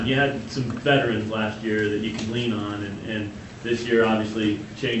You had some veterans last year that you could lean on, and this year obviously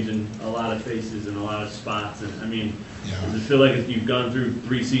changing a lot of faces and a lot of spots. And I mean, does it feel like you've gone through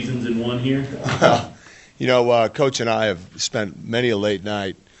 3 seasons in one here? Coach and I have spent many a late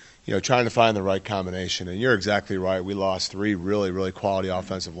night, trying to find the right combination. And you're exactly right. We lost 3 really, really quality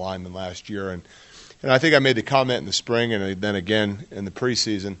offensive linemen last year. And I think I made the comment in the spring and then again in the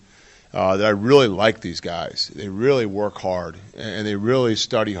preseason that I really like these guys. They really work hard and they really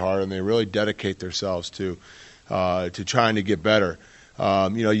study hard and they really dedicate themselves to trying to get better.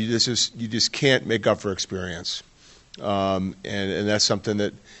 You just can't make up for experience, and that's something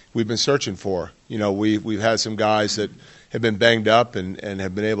that we've been searching for. We've had some guys that have been banged up and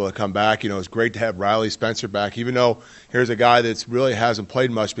have been able to come back. It's great to have Riley Spencer back, even though here's a guy that really hasn't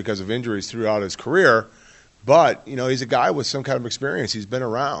played much because of injuries throughout his career. But he's a guy with some kind of experience. He's been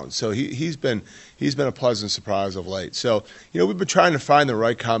around, so he's been a pleasant surprise of late. So we've been trying to find the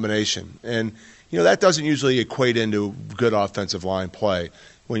right combination, and that doesn't usually equate into good offensive line play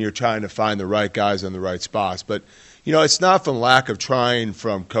when you're trying to find the right guys in the right spots. But it's not from lack of trying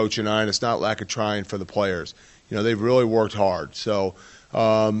from Coach and I, and it's not lack of trying for the players. They've really worked hard. So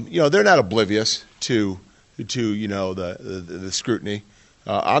they're not oblivious to the scrutiny.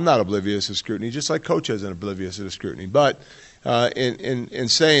 I'm not oblivious to scrutiny, just like Coach isn't oblivious to the scrutiny. But in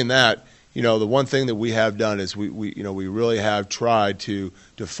saying that, the one thing that we have done is we really have tried to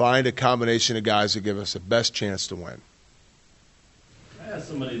find a combination of guys that give us the best chance to win. I asked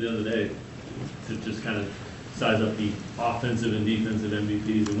somebody the other day to just kind of size up the offensive and defensive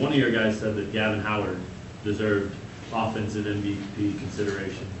MVPs, and one of your guys said that Gavin Howard deserved offensive MVP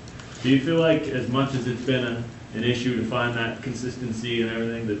consideration. Do you feel like, as much as it's been an issue to find that consistency and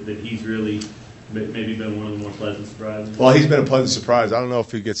everything, that he's really maybe been one of the more pleasant surprises? Well, he's been a pleasant surprise. I don't know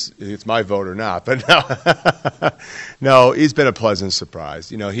if he gets my vote or not, but no, he's been a pleasant surprise.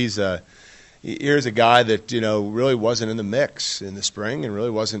 Here's a guy that really wasn't in the mix in the spring and really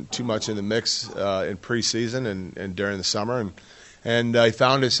wasn't too much in the mix in preseason and during the summer, and he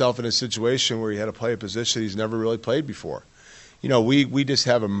found himself in a situation where he had to play a position he's never really played before. We just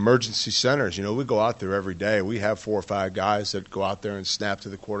have emergency centers. We go out there every day. We have 4 or 5 guys that go out there and snap to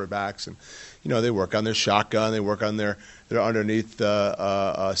the quarterbacks, and they work on their shotgun. They work on their underneath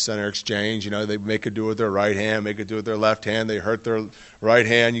center exchange. They make it do with their right hand, make it do with their left hand. They hurt their right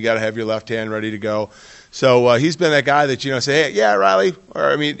hand. You got to have your left hand ready to go. So he's been that guy that say, hey, yeah, Riley,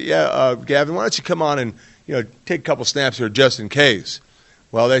 Gavin, why don't you come on and take a couple snaps here just in case.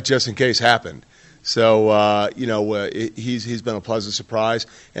 Well, that just in case happened. So, he's been a pleasant surprise.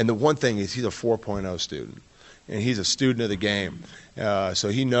 And the one thing is he's a 4.0 student, and he's a student of the game. So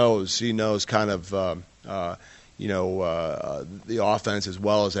he knows kind of, the offense as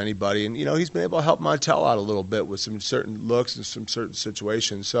well as anybody. And, he's been able to help Montel out a little bit with some certain looks and some certain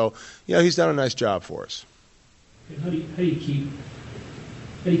situations. So, he's done a nice job for us. And how do you keep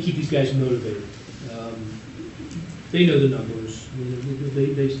these guys motivated? They know the numbers.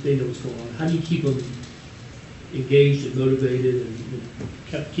 They know what's going on. How do you keep them engaged and motivated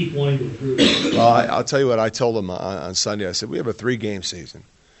and keep wanting to improve? Well, I'll tell you what I told them on Sunday. I said, we have a 3-game season.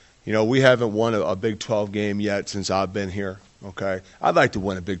 We haven't won a Big 12 game yet since I've been here. Okay, I'd like to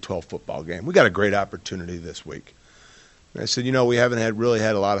win a Big 12 football game. We got a great opportunity this week. And I said, we haven't really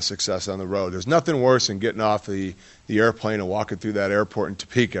had a lot of success on the road. There's nothing worse than getting off the airplane and walking through that airport in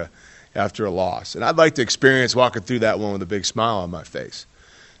Topeka after a loss. And I'd like to experience walking through that one with a big smile on my face.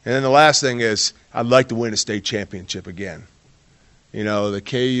 And then the last thing is I'd like to win a state championship again. The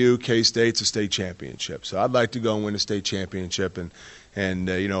K-State's a state championship. So I'd like to go and win a state championship and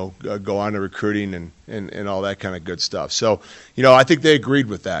go on to recruiting and all that kind of good stuff. So, I think they agreed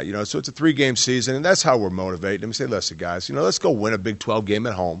with that. So it's a 3-game season, and that's how we're motivated. Let me say, listen, guys, let's go win a Big 12 game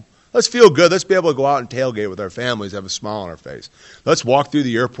at home. Let's feel good. Let's be able to go out and tailgate with our families, have a smile on our face. Let's walk through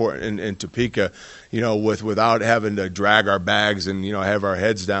the airport in Topeka, without having to drag our bags and have our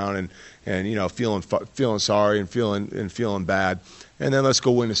heads down and feeling sorry and feeling bad. And then let's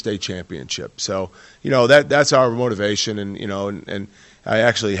go win a state championship. So that's our motivation, and I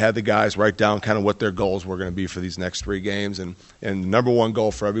actually had the guys write down kind of what their goals were going to be for these next 3 games, and the number one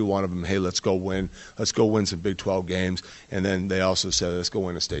goal for every one of them, hey, let's go win some Big 12 games, and then they also said, let's go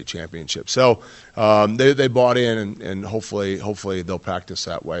win a state championship. So they bought in, and hopefully they'll practice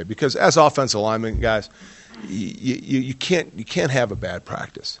that way, because as offensive linemen, guys, you can't have a bad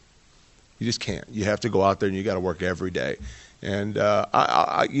practice. You just can't. You have to go out there and you got to work every day. And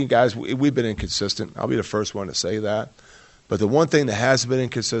you guys, we've been inconsistent. I'll be the first one to say that. But the one thing that has been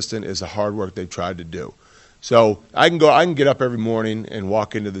inconsistent is the hard work they've tried to do. So I can get up every morning and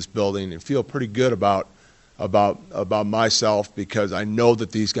walk into this building and feel pretty good about about myself, because I know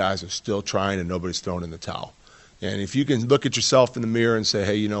that these guys are still trying and nobody's thrown in the towel. And if you can look at yourself in the mirror and say,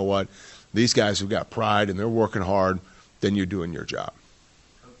 hey, you know what, these guys have got pride and they're working hard, then you're doing your job.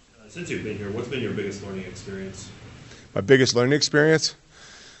 Since you've been here, what's been your biggest learning experience? My biggest learning experience?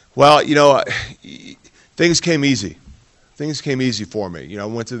 Well, things came easy. Things came easy for me. I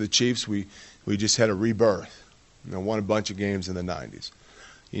went to the Chiefs. We just had a rebirth. Won a bunch of games in the 90s.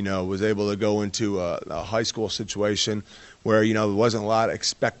 Was able to go into a high school situation where, there wasn't a lot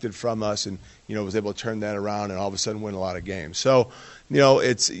expected from us, and, was able to turn that around and all of a sudden win a lot of games. So,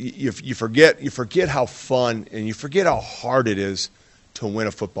 it's you forget how fun and you forget how hard it is to win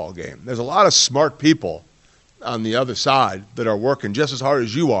a football game. There's a lot of smart people on the other side that are working just as hard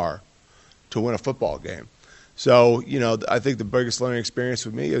as you are to win a football game. So, I think the biggest learning experience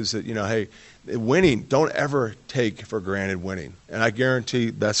with me is that, hey, winning, don't ever take for granted winning. And I guarantee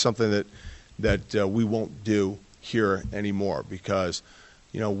that's something that we won't do here anymore, because,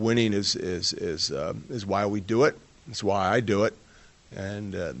 winning is why we do it. It's why I do it.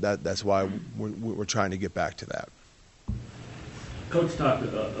 And that's why we're trying to get back to that. Coach talked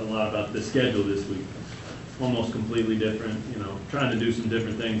a lot about the schedule this week. Almost completely different, trying to do some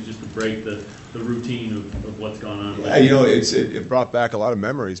different things just to break the routine of what's gone on. Yeah, it brought back a lot of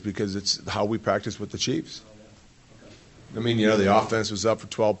memories, because it's how we practice with the Chiefs. I mean, the offense was up for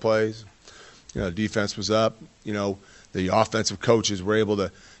 12 plays. The defense was up. The offensive coaches were able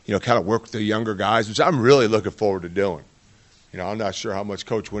to, kind of work with the younger guys, which I'm really looking forward to doing. I'm not sure how much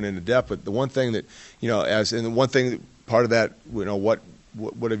Coach went into depth, but the one thing that, part of that, what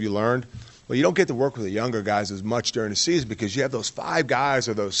have you learned? Well, you don't get to work with the younger guys as much during the season, because you have those 5 guys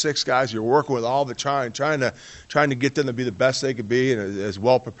or those 6 guys you're working with all the time, trying to get them to be the best they can be and as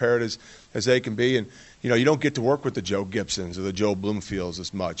well prepared as they can be. And you don't get to work with the Joe Gibsons or the Joe Bloomfields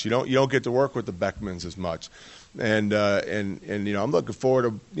as much. You don't get to work with the Beckmans as much. And I'm looking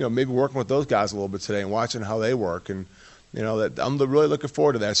forward to maybe working with those guys a little bit today and watching how they work. And that I'm really looking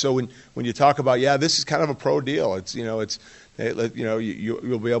forward to that. So when you talk about, this is kind of a pro deal.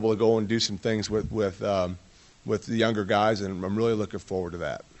 You'll be able to go and do some things with the younger guys, and I'm really looking forward to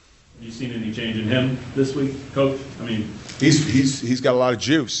that. Have you seen any change in him this week, Coach? I mean, he's got a lot of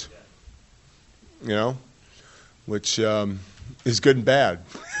juice, which is good and bad.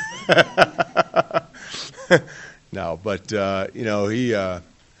 No, but the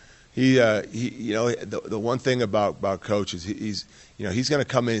one thing about Coach is he's going to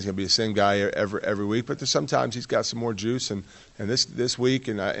come in. He's going to be the same guy every week. But there's sometimes he's got some more juice. And this week,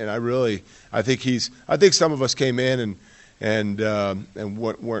 I think some of us came in and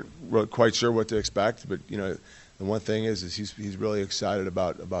weren't quite sure what to expect. But the one thing is he's really excited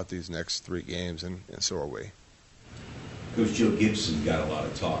about these next 3 games, and so are we. Coach Joe Gibson got a lot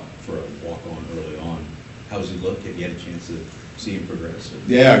of talk for a walk-on early on. How's he look? Have you had a chance to see him progress?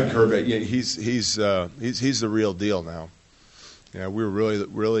 Yeah, Kirby. Yeah, he's the real deal now. We were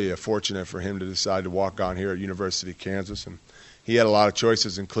really fortunate for him to decide to walk on here at University of Kansas, and he had a lot of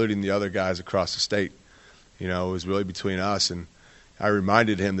choices, including the other guys across the state. It was really between us, and I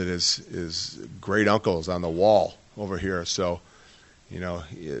reminded him that his great uncle is on the wall over here, so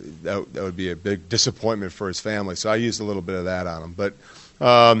that would be a big disappointment for his family. So I used a little bit of that on him, but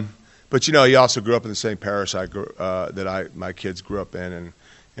he also grew up in the same parish my kids grew up in,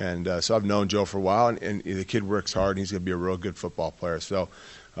 and so I've known Joe for a while, and the kid works hard, and he's going to be a real good football player. So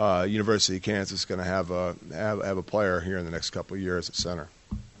University of Kansas is going to have a player here in the next couple of years at center.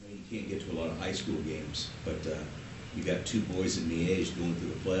 I mean, you can't get to a lot of high school games, but you got 2 boys in the age going through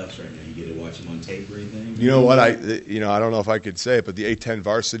the playoffs right now. You get to watch them on tape or anything? You know what? I don't know if I could say it, but the A10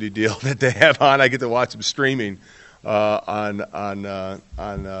 varsity deal that they have on, I get to watch them streaming on the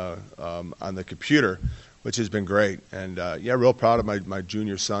computer, which has been great. And real proud of my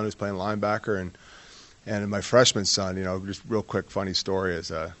junior son who's playing linebacker, and my freshman son. Just real quick funny story is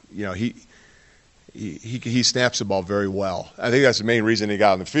he snaps the ball very well. I think that's the main reason he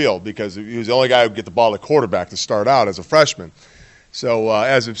got on the field, because he was the only guy who could get the ball to quarterback to start out as a freshman. So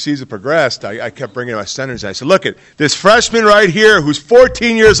as the season progressed, I kept bringing my centers. I said, look, this freshman right here who's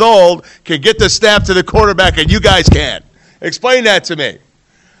 14 years old can get the snap to the quarterback, and you guys can't. Explain that to me.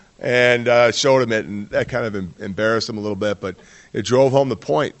 And showed him it, and that kind of embarrassed him a little bit, but it drove home the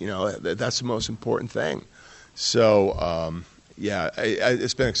point. That's the most important thing. So,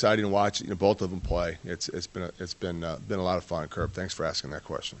 it's been exciting to watch both of them play. It's been a lot of fun. Curb, thanks for asking that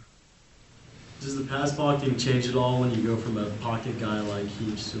question. Does the pass blocking change at all when you go from a pocket guy like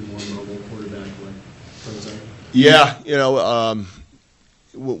Heaps to a more mobile quarterback like Prozac? Yeah,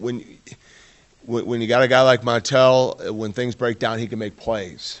 when you got a guy like Montel, when things break down, he can make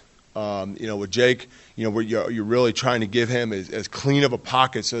plays. With Jake, where you're really trying to give him as clean of a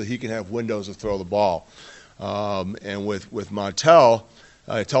pocket so that he can have windows to throw the ball. And with Montel,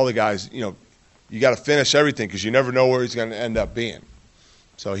 I tell the guys, you got to finish everything because you never know where he's going to end up being.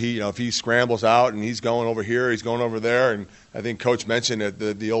 So if he scrambles out and he's going over here, he's going over there, and I think Coach mentioned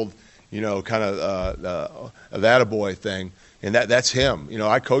the old, kind of that attaboy thing, and that's him.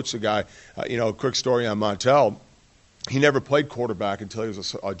 I coached a guy. Quick story on Montel. He never played quarterback until he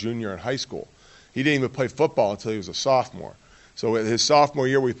was a junior in high school. He didn't even play football until he was a sophomore. So his sophomore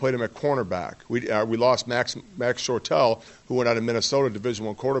year, we played him at cornerback. We lost Max Shortell, who went out of Minnesota, Division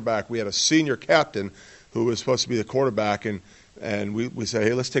I quarterback. We had a senior captain who was supposed to be the quarterback, and we said,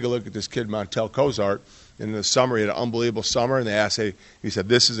 hey, let's take a look at this kid, Montel Cozart. And in the summer, he had an unbelievable summer, and they asked, he said,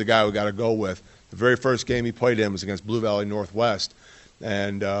 this is the guy we got to go with. The very first game he played in was against Blue Valley Northwest.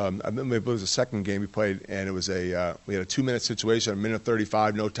 And I remember it was the second game he played, and it was we had a 2-minute situation, a minute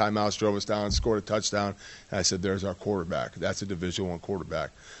 35, no timeouts, drove us down, scored a touchdown. And I said, there's our quarterback. That's a Division I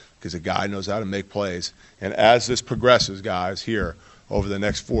quarterback because the guy knows how to make plays. And as this progresses, guys, here over the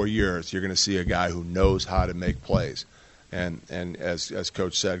next 4 years, you're going to see a guy who knows how to make plays. And as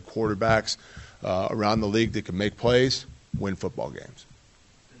Coach said, quarterbacks around the league that can make plays win football games.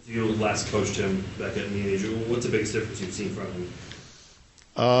 You last coached him back at Age. What's the biggest difference you've seen from him?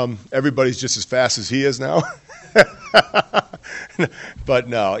 Everybody's just as fast as he is now. But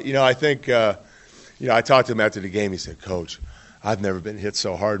no, I think, I talked to him after the game. He said, Coach, I've never been hit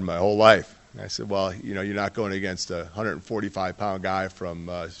so hard in my whole life. And I said, well, you're not going against a 145-pound guy from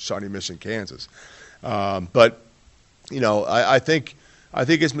Shawnee Mission, Kansas. But, I think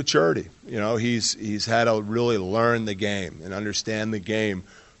his maturity. He's had to really learn the game and understand the game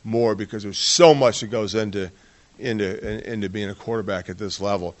more because there's so much that goes into being a quarterback at this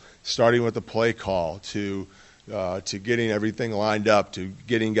level, starting with the play call to getting everything lined up, to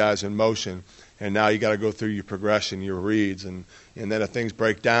getting guys in motion, and now you got to go through your progression, your reads, and then if things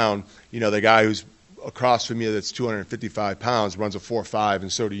break down, the guy who's across from you that's 255 pounds runs a 4.5,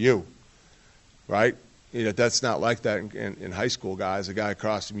 and so do you, right? That's not like that in high school, guys. A guy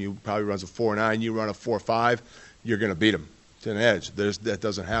across from you probably runs a 4.9, you run a 4.5, you're going to beat him to an edge. That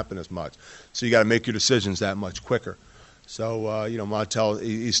doesn't happen as much. So you got to make your decisions that much quicker. So, Montel,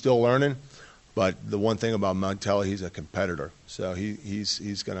 he's still learning, but the one thing about Montel, he's a competitor. So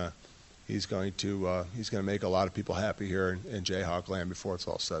he's going to make a lot of people happy here in Jayhawk land before it's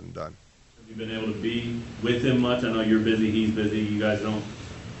all said and done. Have you been able to be with him much? I know you're busy, he's busy, you guys don't.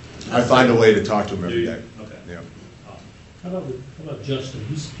 I find a way to talk to him every day. Okay. Yeah. How about Justin?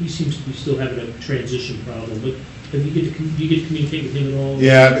 He seems to be still having a transition problem, but do you get to communicate with him at all?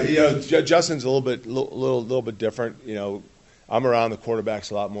 Yeah, but, Justin's a little bit different. I'm around the quarterbacks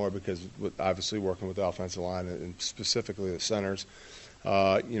a lot more because obviously working with the offensive line and specifically the centers.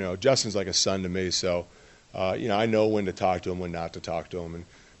 Justin's like a son to me, so I know when to talk to him, when not to talk to him,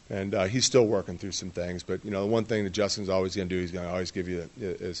 and he's still working through some things. But the one thing that Justin's always going to do, he's going to always give you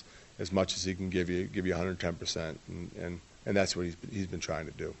as much as he can give you 110%, and that's what he's been trying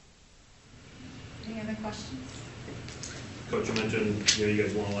to do. Any other questions? Coach, you mentioned you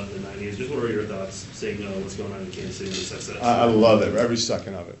guys won 11 in the 90s. Just what are your thoughts seeing what's going on in Kansas City with success? I love it, every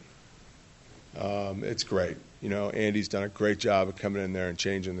second of it. It's great. Andy's done a great job of coming in there and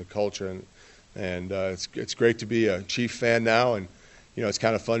changing the culture, and it's great to be a Chief fan now, and it's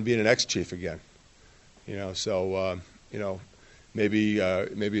kind of fun being an ex-Chief again. So maybe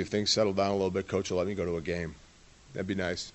if things settle down a little bit, Coach will let me go to a game. That'd be nice.